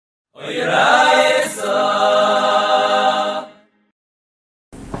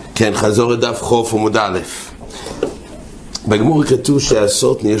כן, חזור לדף חוף עמוד א'. בגמור כתוב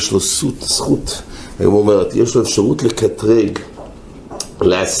שהסוטן יש לו זכות. הגמור אומרת, יש לו אפשרות לקטרג,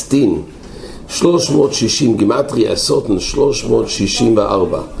 להסטין 360, גימטריה הסוטן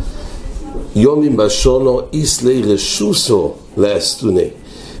 364 יומים בשונו איסלי רשוסו להסטוני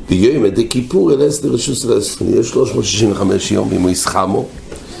ביום עדי כיפור אלס לרשוסו להסטוני. יש 365 יום אם הוא יסחמו,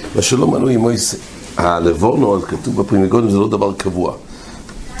 מה שלא מנוי אם הוא הלבורנו, כתוב בפרימיגונים, זה לא דבר קבוע,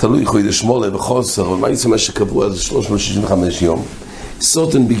 תלוי חודש מולה בחוסר, אבל מה יצא מה שקבוע זה 365 יום.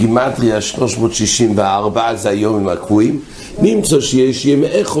 סוטן בגימטריה 364 זה היומים הקבועים. נמצא שיש יום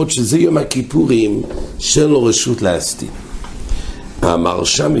אחד שזה יום הכיפורים שאין לו רשות להסטין.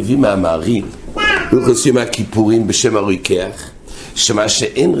 המרשה מביא מהמעריל הלכות יום הכיפורים בשם הרוקח, שמה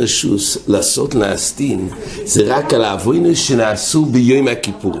שאין רשות לעשות להסטין זה רק על העוונות שנעשו ביום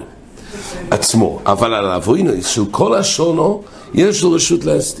הכיפורים עצמו, אבל על העוונות של כל השונו יש לו רשות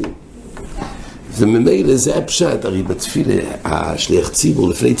להסטין. וממילא זה הפשט. הרי בתפילה השליח ציבור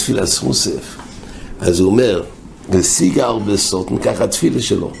לפני תפילה סמוסף, אז הוא אומר וסיגר בסוטן, ככה התפילה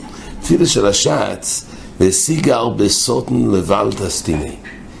שלו, תפילה של השעץ, וסיגר בסוטן לבל תסטיני.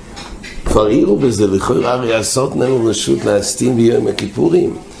 כבר העירו בזה, לכאורה הרי הסוטן אין לו רשות להסטין ביום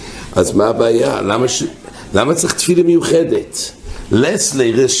הכיפורים, אז מה הבעיה? למה צריך תפילה מיוחדת?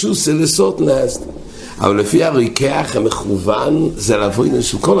 לסלי רשות לסוטן להסטין. אבל לפי הרוקח המכוון זה על העוונות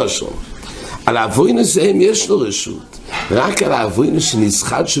של כל השון. על העוונות הם יש לו רשות, רק על העוונות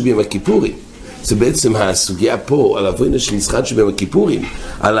שנסחט שביום הכיפורים. זה בעצם הסוגיה פה, על העוונות שנסחט שביום הכיפורים,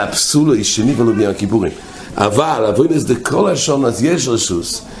 על הפסול הישני ולא ביום הכיפורים. אבל העוונות זה כל השון, אז יש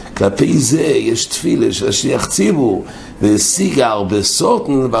רשות. כלפי זה יש תפילה של השליח ציבור, וסיגר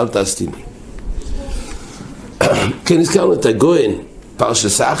בסוטן לבל תסטיני. כן, הזכרנו את הגויין,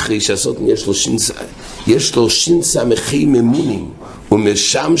 פרשס אחרי שהסוטן יש לו שינסה מחי ממונים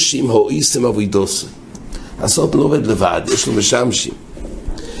ומשמשים הואיסם אבוידוסם. הסוטן לא עובד לבד, יש לו משמשים,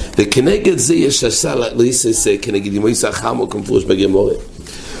 וכנגד זה יש עשה להיססה כנגד אם הוא יסע חמו כמפורש בגמורה.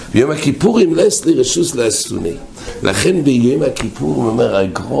 ביום הכיפורים לסלי רשוס להסטוני, לכן ביום הכיפורים אומר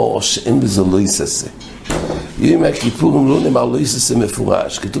הגרוש אין בזה לא יססה. ביום הכיפורים לא נאמר לא יססה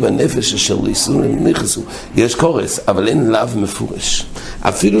מפורש, כתוב הנפש אשר לא יססו נכנסו, יש קורס אבל אין לאו מפורש,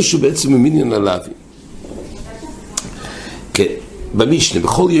 אפילו שהוא בעצם ממניין הלאווים. כן, במשנה,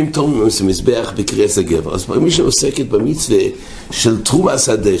 בכל יום תורמים מזבח בקריאת הגבר. אז במשנה עוסקת במצווה של תרומס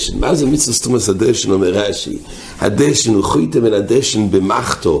הדשן. מה זה מצווה של תרומס הדשן? אומר רש"י, הדשן הוא חויתם בין הדשן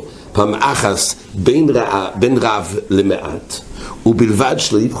במחתו פעם אחס בין רב למעט, ובלבד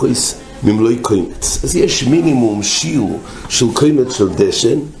שלא יבחויס ממלוי קוימץ. אז יש מינימום שיעור של קוימץ של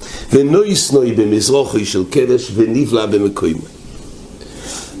דשן, ונויס נוי במזרוחי של קדש ונבלה במקוימה.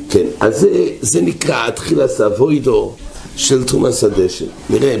 כן, אז זה נקרא תחילת אבוידו של תרומס הדשן.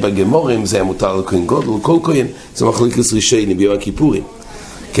 נראה בגמורים זה מותר על כהן גודל, כל כהן זה מחלוקת ראשונים ביום הכיפורים.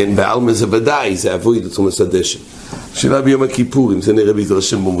 כן, בעלמא זה ודאי, זה אבוידו תרומס הדשן. שאלה ביום הכיפורים, זה נראה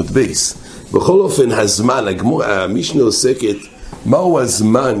בדרשם במות בייס. בכל אופן הזמן, המשנה עוסקת מהו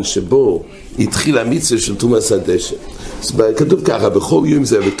הזמן שבו התחיל המצווה של תרומס הדשן. אז כתוב ככה, בכל יום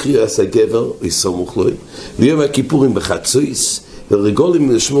זה בקריאת הגבר, יסמוך לו, ביום הכיפורים בחצויס,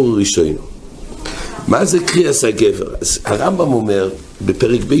 ורגולים לשמור ראשונים. מה זה קריאת הגבר? אז הרמב"ם אומר,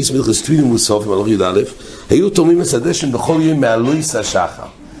 בפרק בייס מלכות תפילין מוסף, מלוך י"א, היו תורמים את הדשן בכל יום מהלויס השחר.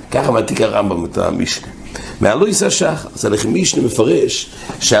 ככה מעתיק הרמב"ם את המשנה. מהלויס השחר. אז הלכם משנה מפרש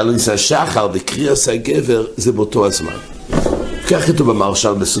שהלויס השחר וקריאת הגבר זה באותו הזמן. כך כתוב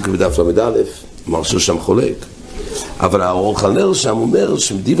במרשל בסוכה בדף למ"א, המרשל שם חולק. אבל האור חנר שם אומר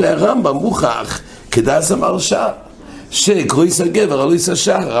שמדברי הרמב"ם מוכח כדעת המרשל, שקריאת הגבר הלויס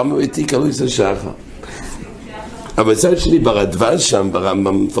השחר, הרמב"ם העתיק הלויס השחר. אבל בצד שלי ברדב"ן שם,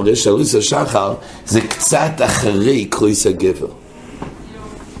 ברמב"ם מפרש הלויס השחר, זה קצת אחרי קריאת הגבר.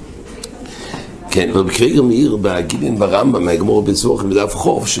 כן, אבל בקריגר מאיר בגילין ברמב"ם, מהגמור בצורך בדף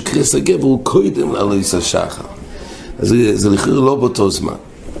חוף, שקריאת הגבר הוא קודם ללויס השחר. אז זה לכאורה לא באותו זמן.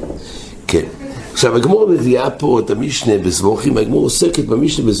 כן. עכשיו, הגמור מביאה פה את המשנה בזבוכים, הגמור עוסקת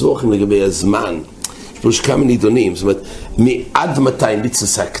במשנה בזבוכים לגבי הזמן. יש פה כמה נידונים, זאת אומרת, עד מתי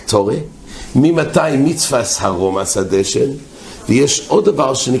מצווה הקטורה, ממתי מצווה הרומס הדשן, ויש עוד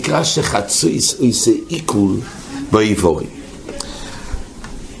דבר שנקרא שחצויס או יעשה עיכול באיבורים.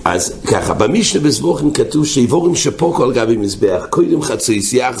 אז ככה, במשנה בזבוכים כתוב שאיבורים שפוקו על גבי מזבח, קודם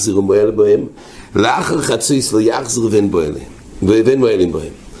חצויס יחזר ומועל בהם, לאחר חצויס לא יחזר ואין מועלים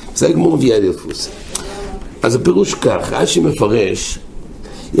בהם. זה הגמור מביאה דפוס. אז הפירוש כך, רש"י מפרש,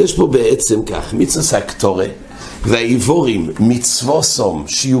 יש פה בעצם כך, מצווה הקטורה, והאיבורים מצווסום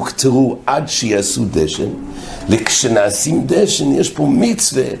שיוקטרו עד שיעשו דשן, וכשנעשים דשן יש פה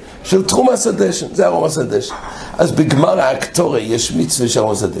מצווה של תרומס הדשן, זה ארומס הדשן. אז בגמר האקטוריה יש מצווה של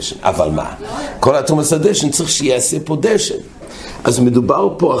ארומס הדשן. אבל מה? כל התרומס הדשן צריך שיעשה פה דשן. אז מדובר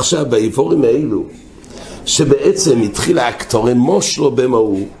פה עכשיו באיבורים האלו, שבעצם התחיל האקטוריה מושלו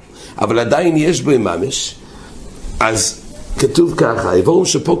במאור, אבל עדיין יש בו ממש. אז כתוב ככה, האיבורים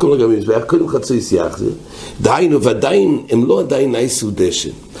שפה כל גם מזבח, קודם חצויס יחזיר, דהיינו ועדיין, הם לא עדיין נעשו דשן.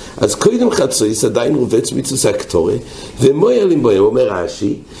 אז קודם חצויס עדיין רובץ מצווה הקטוריה, ומוילים בו, אומר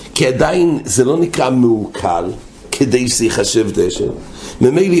רש"י, כי עדיין זה לא נקרא מעוקל, כדי שזה יחשב דשן.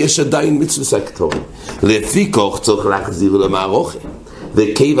 ממילא יש עדיין מצווה הקטוריה. לפי כך צריך להחזיר למערוכה.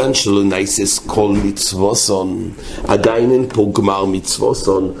 וכיוון שלא נעשס כל מצווסון, עדיין אין פה גמר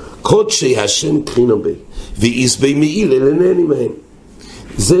מצווסון, קודשי השם קרינו בי, ואיסבי מעילה לנהני מהם.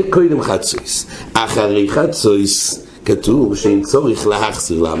 זה קודם חצויס. אחרי חצויס כתוב שאין צורך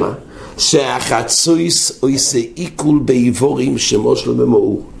להחזיר. למה? שהחצויס עושה עיכול באיבורים שמושלו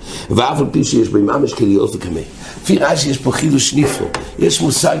במאור, ואף על פי שיש בי ממש כליות וקמה. לפי רש"י יש פה חידוש נפלא. יש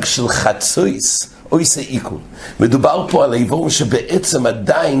מושג של חצויס עושה עיכול. מדובר פה על האיבורים שבעצם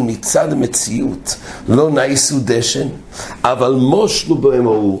עדיין מצד המציאות לא נעשו דשן, אבל מושלו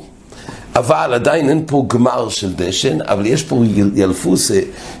במאור. אבל עדיין אין פה גמר של דשן, אבל יש פה ילפוסה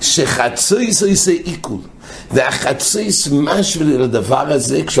שחצויס עושה עיכול. והחצויס משווה לדבר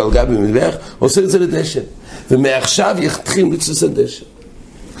הזה, כשעל גבי מלך, עושה את זה לדשן. ומעכשיו יתחיל מצווה דשן.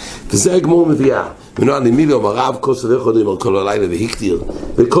 וזה הגמור מביאה. מנוען למילי אומר רב, כוס וחודים על כל הלילה והקטיר,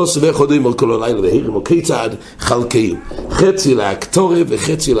 וכוס וחודים על כל הלילה והירים, וכיצד חלקיים. חצי לאקטוריה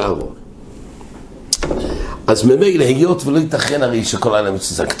וחצי לארון. אז ממילא היות ולא ייתכן הרי שכל הלילה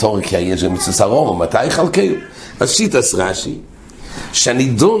מצווה אקטוריה, כי יש מצווה ארון, מתי חלקיים? אז שיטס רש"י,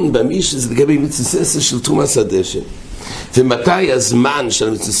 שהנידון במיש זה לגבי מצווה של תרומס הדשן. ומתי הזמן של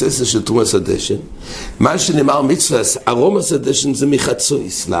המצווה של תרומס הדשן? מה שנאמר מצווה ארומס הדשן זה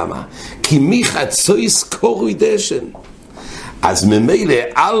מחצויס. למה? כי מחצויס קורוי דשן. אז ממילא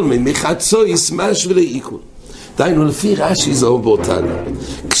אלמי מחצויס משווה לעיכול. דיינו לפי רש"י זהו באותנו,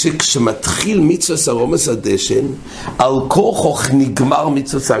 כשמתחיל מצווה ארומס הדשן, על כוחך נגמר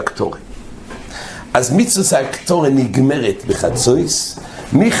מצווה הקטוריה. אז מצווה הקטוריה נגמרת בחצויס,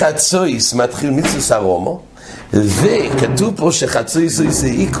 מחצויס מתחיל מצווה ארומו, וכתוב פה שחצויס עושה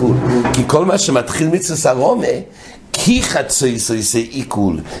עיכול, כי כל מה שמתחיל מצווה ארומה, כי חצויס עושה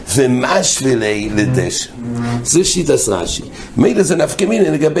עיכול, ומשווה לדשן. זה שיטס רש"י. מילא זה נפקא מינה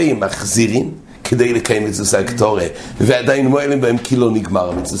לגבי מחזירים, כדי לקיים מצווה הקטוריה, ועדיין מועלים בהם כי לא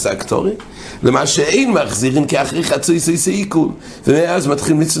נגמר מצווה הקטוריה, למה שאין מחזירים כי אחרי חצויס עושה עיכול, ומאז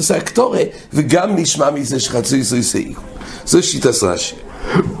מתחיל מצווה הקטוריה, וגם נשמע מזה שחצויס עושה עיכול. זה שיטס רש"י.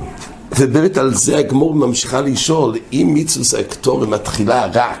 ובאמת על זה הגמור ממשיכה לשאול, אם מצווה הקטוריה מתחילה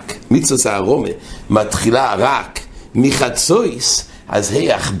רק, מצווה הארומה מתחילה רק מחצויס, אז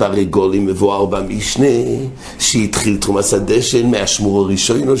היח ברגולים מבואר במשנה שהתחיל תרומס הדשן מהשמור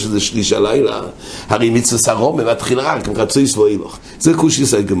הראשון, שזה שליש הלילה. הרי מצווה ארומה מתחילה רק מחצויס ואילוך. זה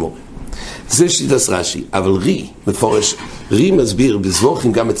קושיס הגמור. זה שיטס רש"י. אבל מפורש, מסביר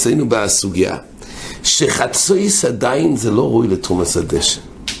בזבוכים גם אצלנו בסוגיה, שחצויס עדיין זה לא ראוי לתרומס הדשן.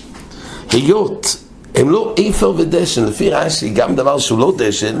 היות הם לא איפר ודשן, לפי רש"י גם דבר שהוא לא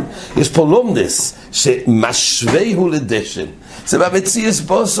דשן, יש פה לומדס שמשווה הוא לדשן. זה במציאס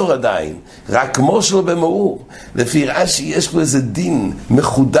בוסור עדיין, רק מושלו במאור. לפי רש"י יש פה איזה דין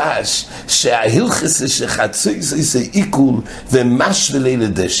מחודש, שההלכס שחצויס עושה עיכול ומשווה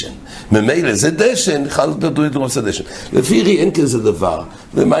לדשן. ממילא זה דשן, חל בדוי דרומס הדשן. לפי רי אין כזה דבר,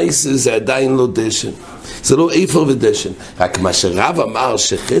 ומייסה זה עדיין לא דשן. זה לא איפר ודשן. רק מה שרב אמר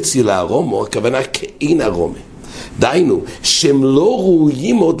שחצי לארומו, הכוונה כאין ארומה. דיינו, שהם לא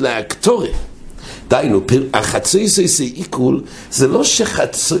ראויים עוד לאקטוריה. דיינו, החצויס עושה עיכול, זה לא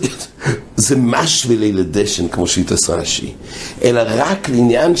שחצויס, זה משווה לדשן כמו שיטס רש"י, אלא רק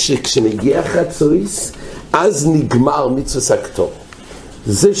לעניין שכשמגיע חצויס, אז נגמר מצווה הקטוריה.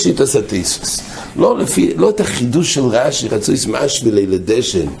 זה שיטס התיסוס. לא את החידוש של רש"י, חצויס משווה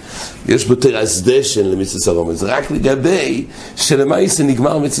לדשן, יש בו תרס דשן למצווה ארומה, זה רק לגבי שלמעשה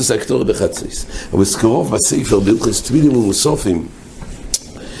נגמר מצווה הקטוריה בחצויס. ובסקרוב בספר בהלכות טבילים ומוסופים,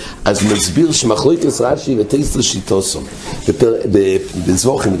 אז מסביר שמחלוקת רש"י ותייסר שיטוסום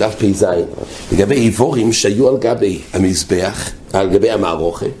בזבוכים בדף פ"ז לגבי איבורים שהיו על גבי המזבח, על גבי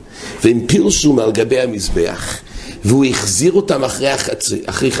המערוכה, והם פירשו מעל גבי המזבח, והוא החזיר אותם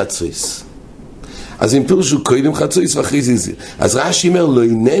אחרי חצויס. אז הם פירשו קודם חצויס ואחרי זה החזיר. אז רש"י אומר לא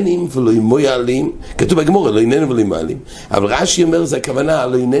איננים ולא מויעלים, כתוב בגמרא לא איננים ולא מויעלים, אבל רש"י אומר זה הכוונה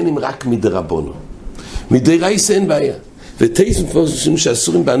לא איננים רק מדרבנו. מדיירייסה אין בעיה. ותייס מפורשים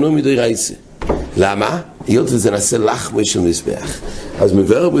שאסורים בענו מדיירייסה. למה? היות וזה נעשה לחמי של מזבח. אז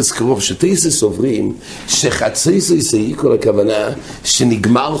מבאר בזכרוב שתייסס סוברים שחצייסו יסעיקו לכוונה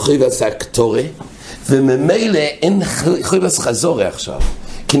שנגמר חויבס הקטורה, וממילא אין חויבס חזורה עכשיו.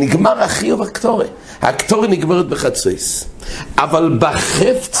 כי נגמר החיוב הקטורה. הקטורה נגמרת בחצייס. אבל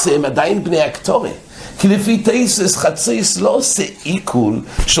בחפצה הם עדיין בני הקטורה. כי לפי תייסס חצייס לא עושה עיכול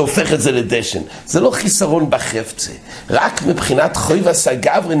שהופך את זה לדשן. זה לא חיסרון בחפצה. רק מבחינת חויבס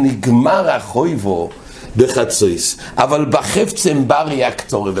הגברי נגמר החויבו בחצייס. אבל בחפצה הם ברי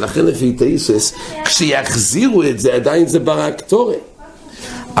הקטורה. ולכן לפי תייסס כשיחזירו את זה עדיין זה ברי הקטורה.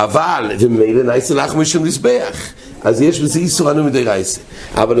 אבל, ומילא נעשה לחמי של מזבח. אז יש בזה איסור ענו מדי רייסה.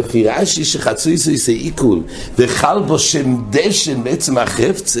 אבל לפי רש"י שחצייס יעשה עיכול וחל בו שם דשן בעצם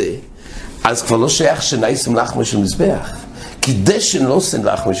החפצה, אז כבר לא שייך שנייסם לחמי של מזבח. כי דשן לא עושה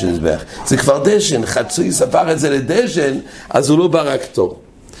לחמי של מזבח. זה כבר דשן. חצייס עבר את זה לדשן, אז הוא לא בא רק טוב.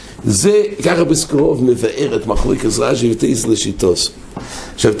 זה ככה בסקרוב מבאר את מחלוקת רש"י ותייסס לשיטוס.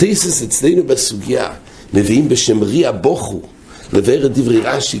 עכשיו תייסס אצלנו בסוגיה מביאים בשם ריע בוכו לבאר את דברי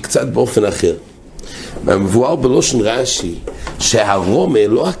רש"י קצת באופן אחר. מבואר בלושן רש"י שהרומה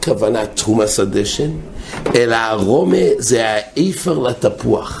לא הכוונה תרומס הדשן, אלא הרומה זה האיפר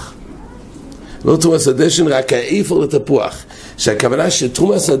לתפוח. לא תרומס הדשן, רק האיפר לתפוח. שהכוונה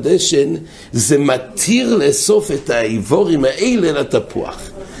שתרומס הדשן זה מתיר לאסוף את האיבורים האלה לתפוח.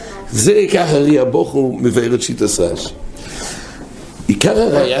 זה ככה ריע בוכו מבאר את שיטת רש"י. עיקר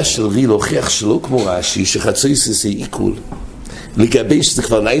הראיה של רי להוכיח שלא כמו רש"י שחצייס זה עיכול לגבי שזה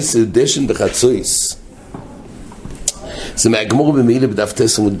כבר נעשה דשן בחצייס, זה מהגמור במעילה בדף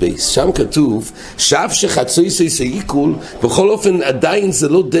טס עמוד בייס. שם כתוב שאף שחצייס יעשה עיכול, בכל אופן עדיין זה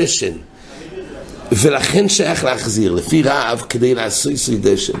לא דשן, ולכן שייך להחזיר לפי רב כדי לעשות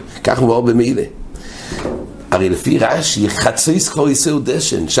דשן. כך מבואר במעילה. הרי לפי רש"י חצייס כבר יעשהו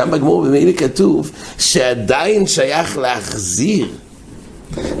דשן. שם בגמור במעילה כתוב שעדיין שייך להחזיר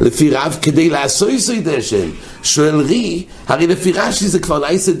לפי רב כדי לעשות דשן. שואל רי, הרי לפי רש"י זה כבר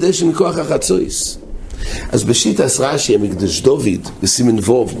נעשה דשן מכוח החצייס. אז בשיטת רש"י המקדש דוד בסימן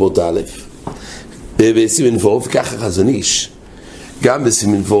ווב באות א', בסימן ווב ככה חזון איש, גם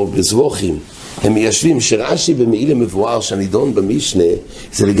בסימן ווב בזבוכים, הם מיישבים שרש"י במעילה מבואר שהנידון במשנה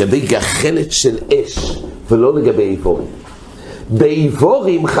זה לגבי גחלת של אש ולא לגבי איבורים.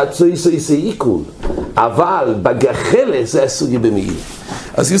 באיבורים חצייס יעשה עיכול, אבל בגחלת זה הסוגיה במעילה.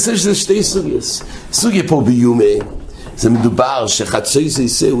 אז יוצא שזה שתי סוגיות. סוגיה פה ביומה זה מדובר שחצייס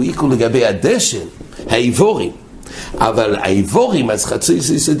יעשהו עיכול לגבי הדשן, האיבורים. אבל האיבורים, אז חצייס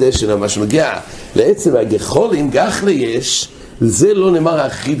יעשה דשן, אבל מה שמגיע לעצם הגחולים, גחלה יש, זה לא נאמר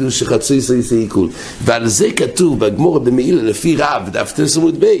החידוש שחצייס יעשה עיכול. ועל זה כתוב בגמור במעילה לפי רב, דף טס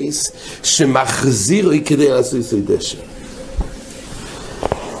עמוד בייס, שמחזירו כדי לעשות דשן.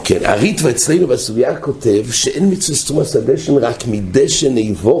 כן, הריטב"א אצלנו בסוגיה כותב שאין מצווה תרומס הדשן רק מדשן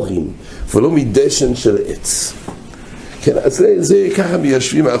איבורים, ולא מדשן של עץ. כן, אז זה ככה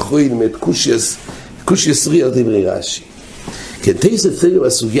מיישבים האחרונים את קושייס רי על דברי רש"י. כן, תייס אצלנו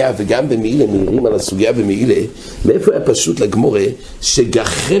בסוגיה, וגם במעילה מעירים על הסוגיה במעילה, מאיפה היה פשוט לגמורה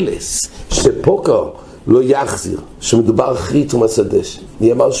שגחלס, שפוקו לא יחזיר, שמדובר אחרי תרומס הדשן.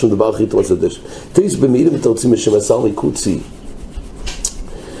 מי אמר שמדובר אחרי תרומס הדשן? תייס במעילה מתרצים בשמסר מקוצי,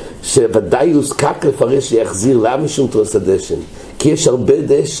 שוודאי יוזקק לפרש שיחזיר למה שום תרומס הדשן, כי יש הרבה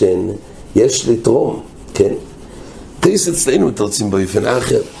דשן, יש לתרום, כן? תייס אצלנו מתרצים באופן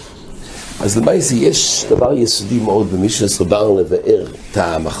אחר. אז למעשה יש דבר יסודי מאוד במשנה סברנו לבאר את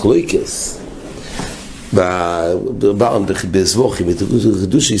המחלוקס ברברם בזבוכים, את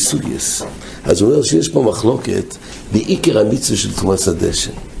חידושי סוגייס. אז הוא אומר שיש פה מחלוקת בעיקר המצווה של תרומס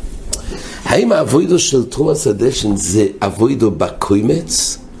הדשן. האם העבודו של תרומס הדשן זה עבודו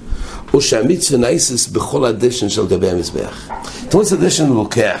בקוימץ, או שהמצווה נעשית בכל הדשן של גבי המזבח? תרומס הדשן הוא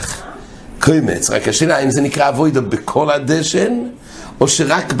לוקח קוימץ, רק השאלה האם זה נקרא עבודו בכל הדשן, או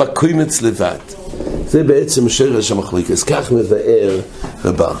שרק בקוימץ לבד. זה בעצם שרש המחלוקס, כך מבאר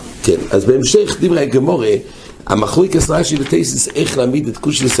רבי. כן, אז בהמשך דברי הגמורה, המחלוקס רש"י ותייסס איך להעמיד את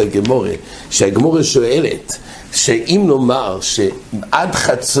קושייס הגמורה, שהגמורה שואלת, שאם נאמר שעד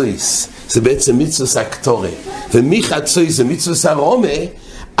חצייס זה בעצם מצווה הקטורה, ומחצייס זה מצווה הרומה,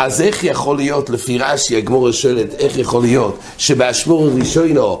 אז איך יכול להיות, לפי רש"י הגמורה שואלת, איך יכול להיות שבאשמור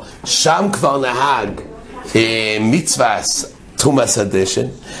הראשונו שם כבר נהג מצווה תרומס הדשן?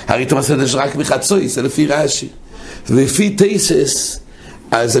 הרי תרומס הדשן רק מחצייס, זה לפי רש"י. ולפי תייסס,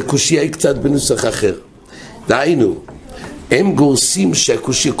 אז הקושיה היא קצת בנוסח אחר. דהיינו, הם גורסים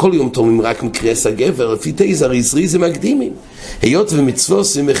שהקושיה כל יום תורמים רק מקרס הגבר, לפי תייסס הרי זרי זה מקדימים. היות ומצוות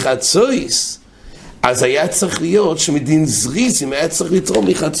זה מחצייס, אז היה צריך להיות שמדין זריזים היה צריך לתרום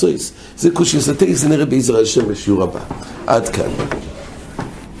מחצויס. זה קושי סטי, זה נראה בעזר השם בשיעור הבא. עד כאן.